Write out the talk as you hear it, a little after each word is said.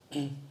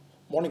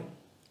Morning.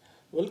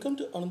 Welcome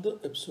to another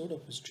episode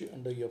of History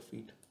Under Your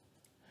Feet.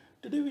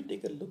 Today we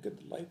take a look at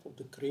the life of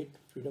the great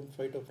freedom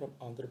fighter from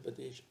Andhra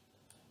Pradesh,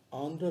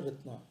 Andhra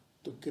Ratna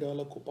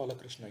Tukkirala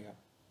Kopalakrishnaya,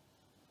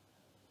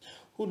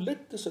 who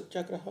led the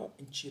Satyagraha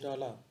in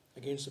Chirala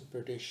against the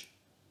British.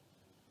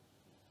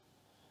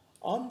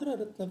 Andhra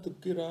Ratna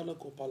Tukkirala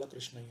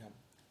Kopalakrishnaya,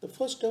 the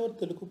first ever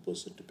Telugu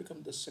person to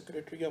become the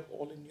secretary of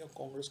All India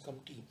Congress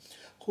Committee,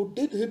 who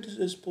did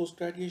his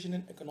post-graduation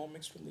in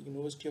economics from the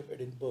University of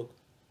Edinburgh.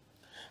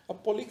 A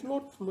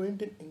polyglot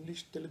fluent in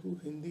English, Telugu,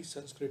 Hindi,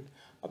 Sanskrit,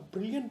 a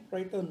brilliant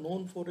writer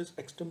known for his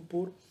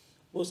extempore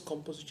verse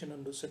composition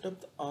and to set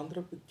up the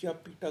Andhra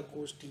Vidyapita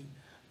Goshti,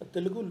 a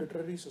Telugu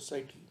literary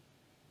society.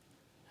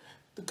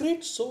 The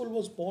great soul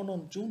was born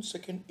on June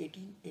 2nd,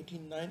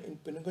 1889 in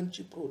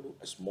Penuganchiprolu,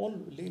 a small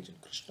village in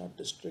Krishna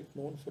district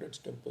known for its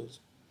temples.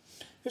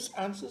 His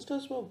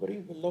ancestors were very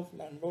well-off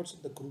landlords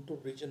in the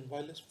Guntur region,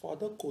 while his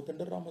father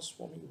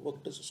Kodandaramaswamy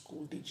worked as a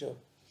school teacher.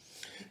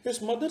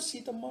 His mother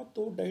Sitama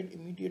though died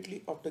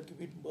immediately after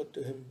giving birth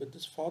to him. With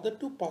his father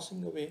too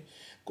passing away,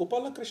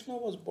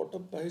 Gopalakrishna was brought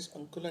up by his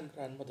uncle and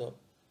grandmother.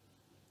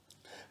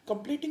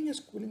 Completing his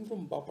schooling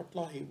from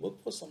Bapatla, he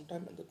worked for some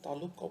time in the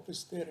Taluk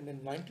office there, and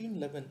in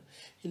 1911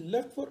 he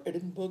left for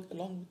Edinburgh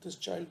along with his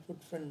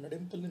childhood friend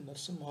Nadimpalli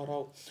Narasimha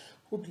Rao,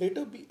 who would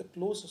later be a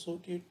close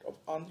associate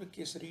of Andhra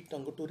Kesari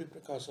Tangaturi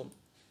Prakasam.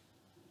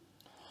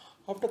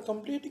 After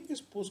completing his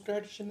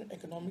post-graduation in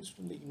economics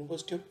from the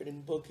University of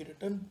Edinburgh, he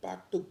returned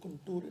back to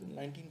Guntur in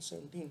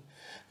 1917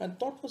 and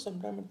taught for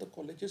some time at the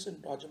colleges in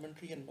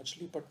Rajahmundry and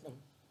Machilipatnam.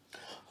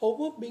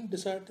 However, being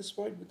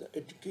dissatisfied with the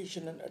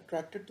education and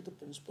attracted to the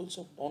principles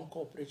of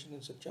non-cooperation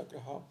in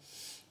Satyagraha,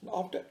 and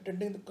after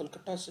attending the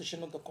Calcutta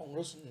session of the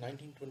Congress in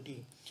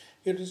 1920,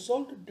 he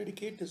resolved to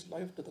dedicate his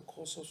life to the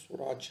cause of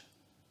Swaraj.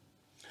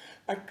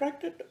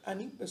 Attracted to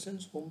Annie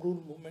Besant's home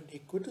rule movement, he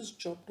quit his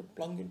job to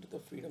plunge into the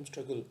freedom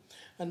struggle.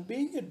 And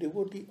being a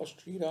devotee of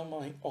Sri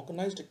Rama, he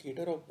organized a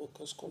cadre of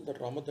workers called the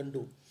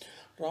Ramadandu,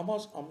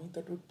 Rama's army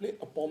that would play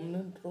a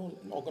prominent role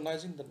in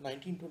organizing the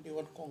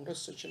 1921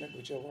 Congress session at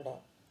Vijayawada.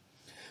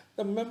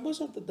 The members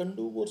of the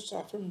Dandu wore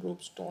saffron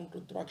robes torn to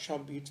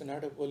Draksha beads and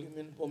had a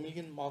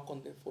vermilion mark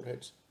on their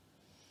foreheads.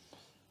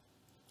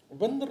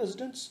 When the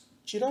residents,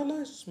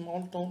 Chirala is a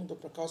small town in the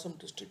Prakasam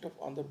district of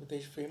Andhra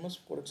Pradesh famous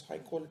for its high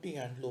quality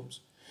handlooms.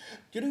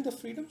 During the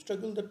freedom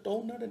struggle, the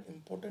town had an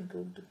important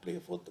role to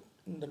play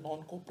in the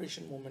non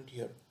cooperation movement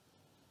here.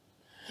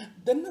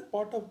 Then, a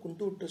part of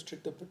Guntur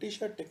district, the British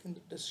had taken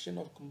the decision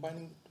of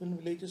combining the twin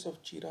villages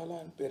of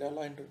Chirala and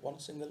Perala into one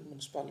single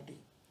municipality.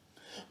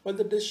 While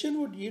the decision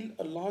would yield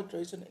a large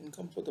rise in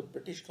income for the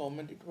British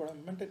government, it would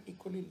have meant an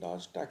equally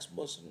large tax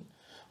burden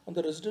on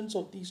the residents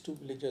of these two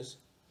villages.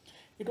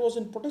 It was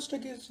in protest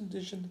against this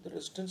decision that the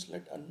residents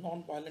led a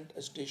non-violent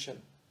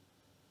agitation.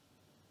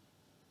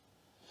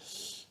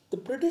 The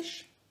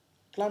British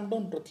clamped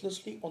down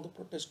ruthlessly on the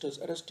protesters,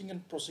 arresting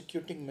and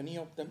prosecuting many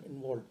of them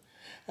involved.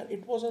 And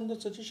it was on the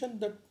suggestion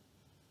that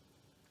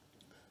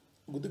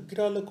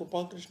Gudugirala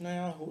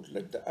Gopalkrishnaya, who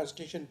led the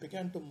agitation,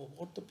 began to move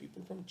out the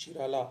people from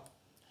Chirala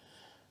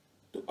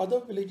to other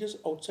villages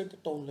outside the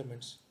town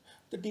limits.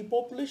 The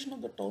depopulation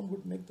of the town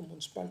would make the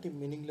municipality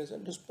meaningless,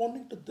 and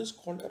responding to this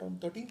call, around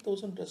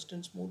 13,000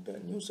 residents moved to a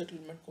new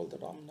settlement called the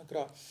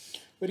Ramnagra,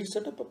 where he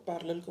set up a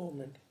parallel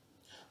government.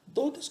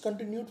 Though this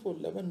continued for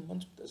 11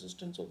 months with the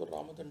assistance of the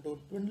Ramadandu,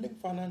 dwindling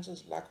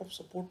finances, lack of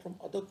support from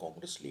other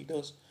Congress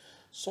leaders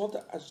saw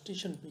the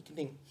agitation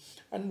weakening,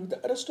 and with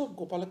the arrest of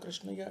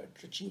Gopalakrishnaya at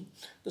Trichy,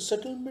 the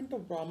settlement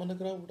of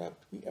Ramanagra would have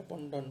to be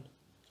abandoned.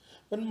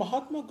 When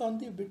Mahatma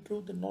Gandhi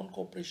withdrew the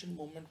non-cooperation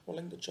movement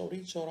following the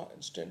Chauri Chaura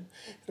incident,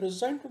 he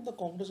resigned from the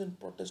Congress in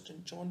protest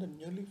and joined the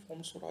newly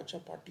formed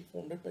Swarajya Party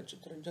founded by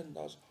Chittaranjan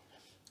Das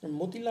and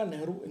Motilal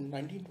Nehru in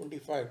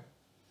 1925.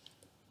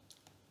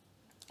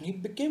 He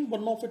became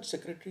one of its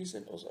secretaries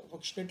and was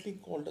affectionately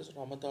called as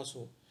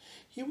Ramadasu.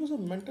 He was a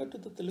mentor to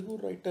the Telugu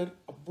writer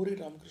Abburi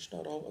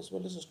Ramakrishna Rao as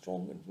well as a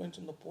strong influence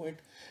on the poet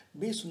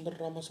B.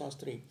 Sundarrama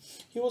Sastri.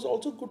 He was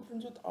also good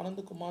friends with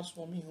Ananda Kumar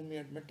Swami, whom he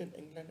had met in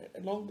England,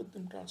 and along with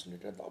him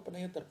translated the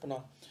Apanaya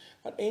Darpana,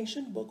 an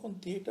ancient work on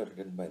theatre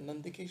written by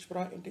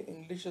Nandikeshwara into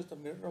English as the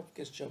Mirror of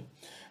Kestam.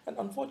 And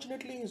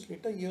unfortunately, his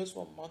later years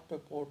were marked by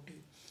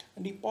poverty,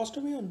 and he passed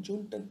away on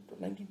June 10th,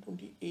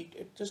 1928,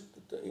 at just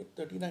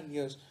 39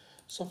 years,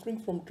 suffering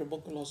from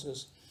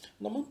tuberculosis.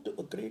 Naman to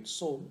a great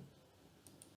soul,